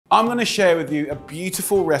I'm going to share with you a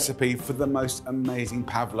beautiful recipe for the most amazing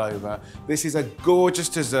pavlova. This is a gorgeous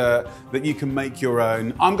dessert that you can make your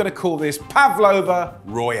own. I'm going to call this Pavlova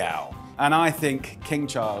Royale. And I think King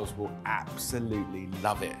Charles will absolutely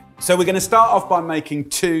love it. So we're going to start off by making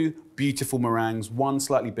two beautiful meringues, one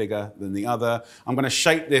slightly bigger than the other. I'm going to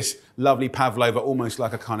shape this lovely pavlova almost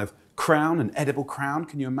like a kind of crown, an edible crown.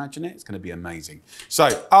 Can you imagine it? It's going to be amazing.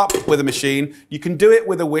 So up with a machine. You can do it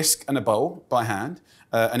with a whisk and a bowl by hand.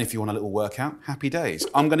 And if you want a little workout, happy days.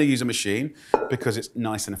 I'm going to use a machine because it's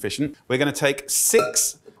nice and efficient. We're going to take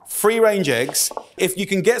 6 free-range eggs. If you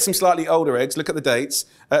can get some slightly older eggs, look at the dates,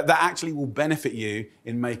 that actually will benefit you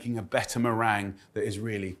in making a better meringue that is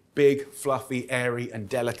really big, fluffy, airy, and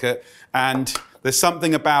delicate. And there's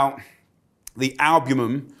something about the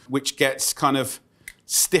albumen which gets kind of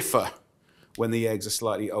stiffer when the eggs are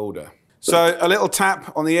slightly older. So a little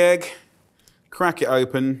tap on the egg, crack it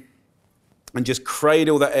open, and just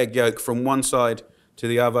cradle that egg yolk from one side to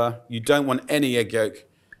the other. You don't want any egg yolk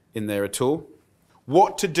in there at all.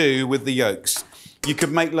 What to do with the yolks? You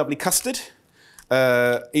could make lovely custard.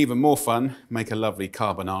 Even more fun, make a lovely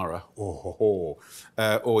carbonara.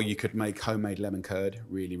 Or you could make homemade lemon curd,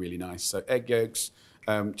 really, really nice. So egg yolks,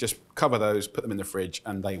 just cover those, put them in the fridge,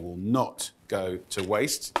 and they will not go to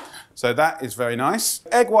waste. So that is very nice.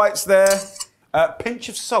 Egg whites there, a pinch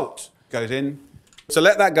of salt goes in. So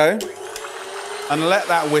let that go. And let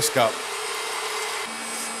that whisk up.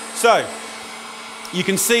 So, you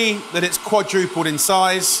can see that it's quadrupled in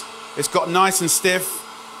size. It's got nice and stiff.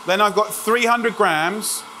 Then I've got 300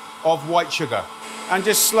 grams of white sugar. And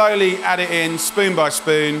just slowly add it in, spoon by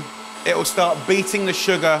spoon. It will start beating the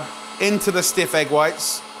sugar into the stiff egg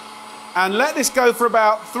whites. And let this go for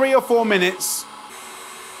about 3 or 4 minutes.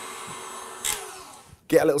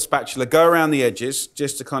 Get a little spatula, go around the edges,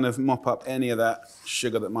 just to kind of mop up any of that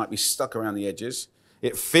sugar that might be stuck around the edges.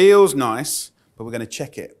 It feels nice, but we're going to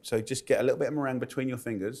check it. So just get a little bit of meringue between your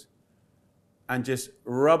fingers and just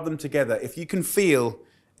rub them together. If you can feel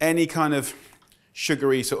any kind of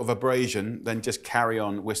sugary sort of abrasion, then just carry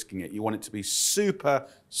on whisking it. You want it to be super,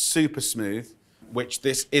 super smooth, which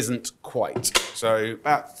this isn't quite. So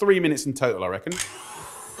about 3 minutes in total, I reckon.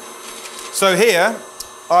 So here,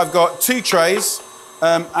 I've got 2 trays,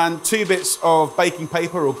 and 2 bits of baking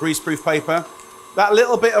paper or greaseproof paper. That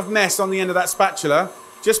little bit of mess on the end of that spatula,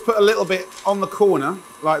 just put a little bit on the corner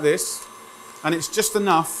like this, and it's just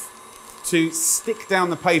enough to stick down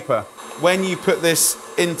the paper. When you put this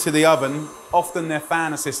into the oven, often they're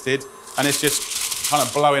fan assisted, and it's just kind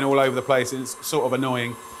of blowing all over the place, and it's sort of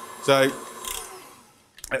annoying. So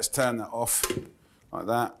let's turn that off like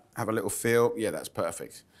that, have a little feel. Yeah, that's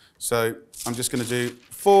perfect. So I'm just going to do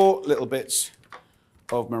 4 little bits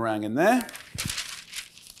of meringue in there,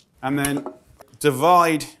 and then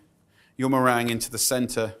divide your meringue into the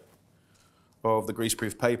center of the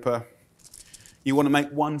greaseproof paper. You want to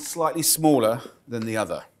make one slightly smaller than the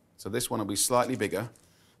other. So this one will be slightly bigger.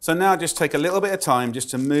 So now just take a little bit of time just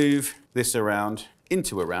to move this around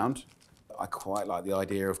into a round. I quite like the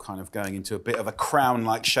idea of kind of going into a bit of a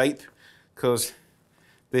crown-like shape, because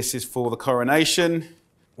this is for the coronation.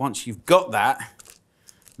 Once you've got that,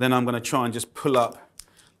 then I'm going to try and just pull up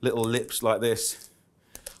little lips like this,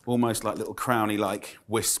 almost like little crowny-like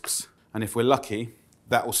wisps. And if we're lucky,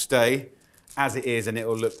 that will stay as it is, and it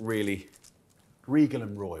will look really regal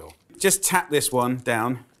and royal. Just tap this one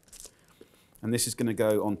down, and this is going to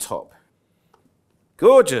go on top.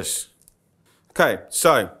 Gorgeous. Okay,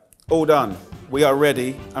 so all done. We are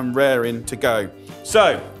ready and raring to go.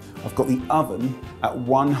 So I've got the oven at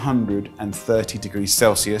 130 degrees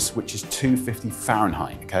Celsius, which is 250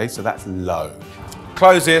 Fahrenheit, okay? So that's low.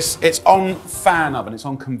 Close this, it's on fan oven, it's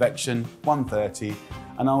on convection, 130,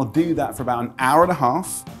 and I'll do that for about 1.5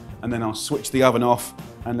 hours, and then I'll switch the oven off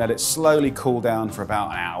and let it slowly cool down for about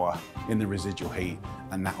 1 hour in the residual heat,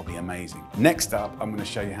 and that'll be amazing. Next up, I'm going to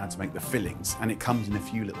show you how to make the fillings, and it comes in a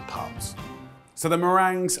few little parts. So the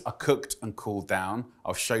meringues are cooked and cooled down.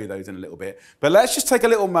 I'll show you those in a little bit. But let's just take a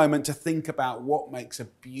little moment to think about what makes a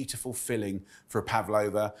beautiful filling for a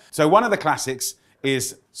pavlova. So one of the classics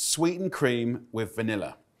is sweetened cream with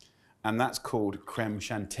vanilla, and that's called creme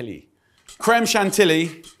chantilly. Creme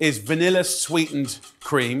chantilly is vanilla sweetened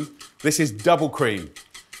cream. This is double cream.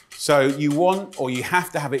 So you want, or you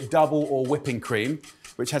have to have it double or whipping cream,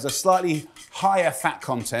 which has a slightly higher fat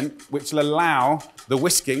content, which will allow the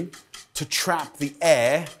whisking to trap the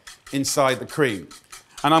air inside the cream.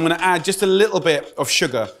 And I'm going to add just a little bit of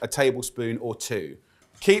sugar, a tablespoon or 2.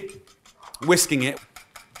 Keep whisking it.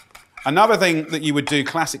 Another thing that you would do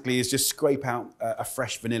classically is just scrape out a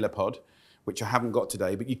fresh vanilla pod, which I haven't got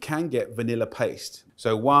today, but you can get vanilla paste.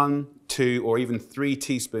 So 1, 2, or even 3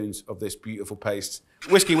 teaspoons of this beautiful paste.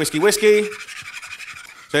 Whiskey, whiskey, whiskey.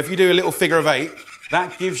 So if you do a little figure of 8,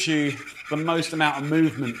 that gives you the most amount of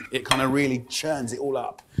movement. It kind of really churns it all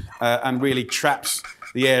up and really traps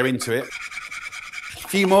the air into it. A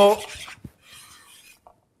few more.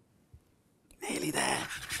 Nearly there.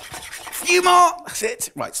 A few more. That's it.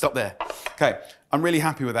 Right, stop there. Okay, I'm really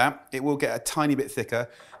happy with that. It will get a tiny bit thicker.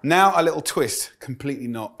 Now a little twist, completely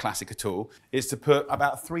not classic at all, is to put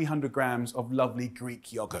about 300 grams of lovely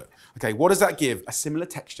Greek yogurt. Okay, what does that give? A similar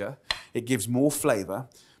texture. It gives more flavour,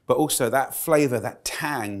 but also that flavour, that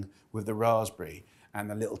tang with the raspberry and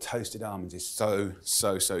the little toasted almonds is so,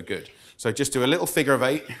 so, so good. So just do a little figure of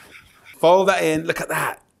 8. Fold that in, look at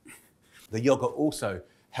that. The yogurt also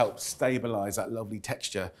helps stabilise that lovely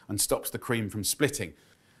texture and stops the cream from splitting.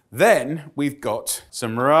 Then we've got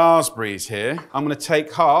some raspberries here. I'm going to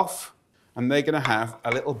take half and they're going to have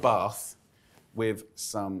a little bath with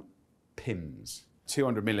some Pimm's.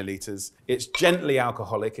 200 millilitres. It's gently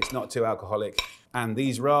alcoholic, it's not too alcoholic. And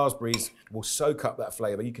these raspberries will soak up that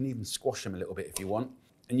flavour. You can even squash them a little bit if you want.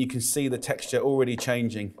 And you can see the texture already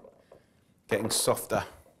changing, getting softer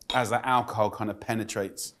as that alcohol kind of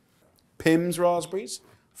penetrates. Pimm's raspberries,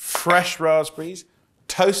 fresh raspberries,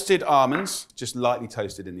 toasted almonds, just lightly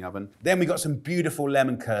toasted in the oven. Then we got some beautiful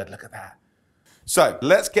lemon curd, look at that. So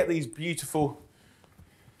let's get these beautiful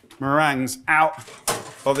meringues out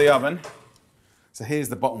of the oven. So here's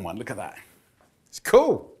the bottom one, look at that. It's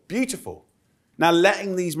cool, beautiful. Now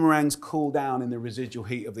letting these meringues cool down in the residual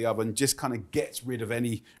heat of the oven just kind of gets rid of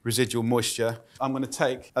any residual moisture. I'm going to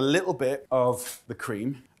take a little bit of the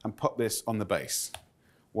cream and pop this on the base.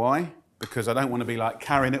 Why? Because I don't want to be like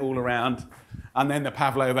carrying it all around and then the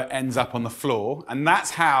pavlova ends up on the floor. And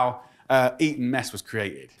that's how Eton Mess was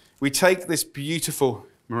created. We take this beautiful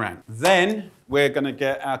meringue. Then we're going to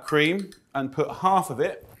get our cream and put half of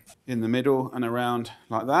it in the middle and around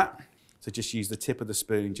like that. So just use the tip of the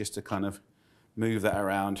spoon just to kind of move that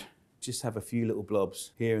around. Just have a few little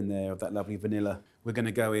blobs here and there of that lovely vanilla. We're going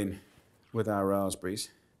to go in with our raspberries.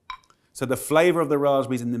 So the flavour of the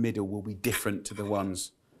raspberries in the middle will be different to the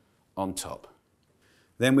ones on top.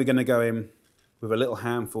 Then we're going to go in with a little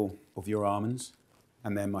handful of your almonds.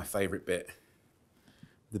 And then my favourite bit,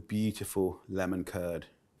 the beautiful lemon curd.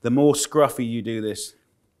 The more scruffy you do this,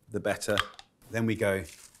 the better. Then we go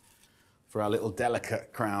for our little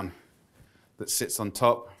delicate crown that sits on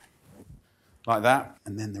top, like that.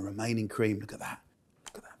 And then the remaining cream, look at that.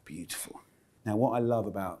 Look at that, beautiful. Now what I love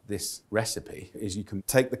about this recipe is you can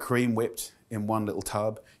take the cream whipped in one little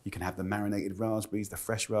tub, you can have the marinated raspberries, the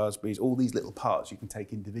fresh raspberries, all these little parts you can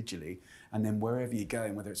take individually, and then wherever you're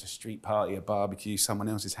going, whether it's a street party, a barbecue, someone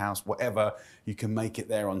else's house, whatever, you can make it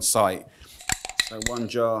there on site. So one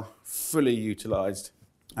jar fully utilised.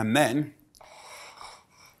 And then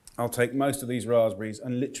I'll take most of these raspberries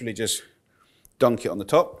and literally just dunk it on the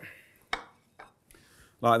top,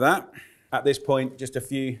 like that. At this point, just a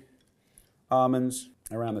few almonds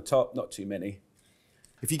around the top, not too many.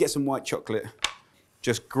 If you get some white chocolate,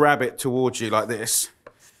 just grab it towards you like this.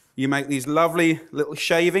 You make these lovely little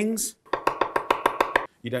shavings.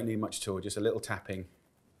 You don't need much at all, just a little tapping.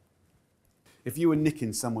 If you were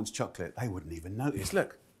nicking someone's chocolate, they wouldn't even notice.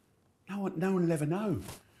 Look, no one will ever know.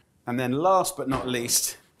 And then last but not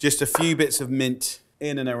least, just a few bits of mint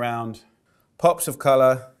in and around. Pops of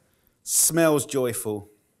colour, smells joyful.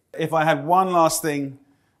 If I had one last thing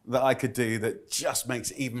that I could do that just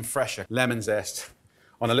makes it even fresher, lemon zest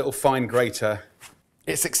on a little fine grater.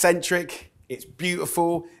 It's eccentric, it's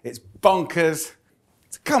beautiful, it's bonkers.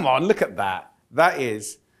 Come on, look at that. That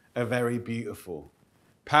is a very beautiful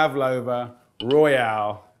Pavlova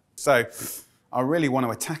Royale. So I really want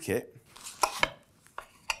to attack it.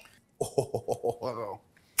 Oh,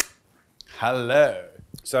 hello.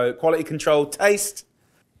 So quality control taste.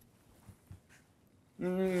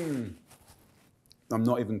 I'm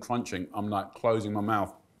not even crunching, I'm like closing my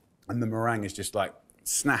mouth. And the meringue is just like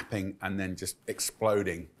snapping and then just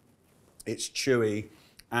exploding. It's chewy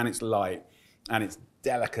and it's light and it's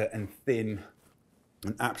delicate and thin.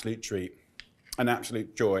 An absolute treat, an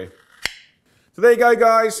absolute joy. So there you go,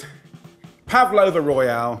 guys. Pavlova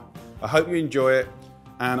Royale. I hope you enjoy it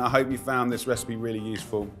and I hope you found this recipe really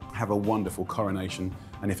useful. Have a wonderful coronation.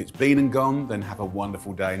 And if it's been and gone, then have a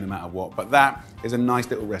wonderful day no matter what. But that is a nice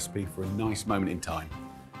little recipe for a nice moment in time.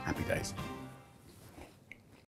 Happy days.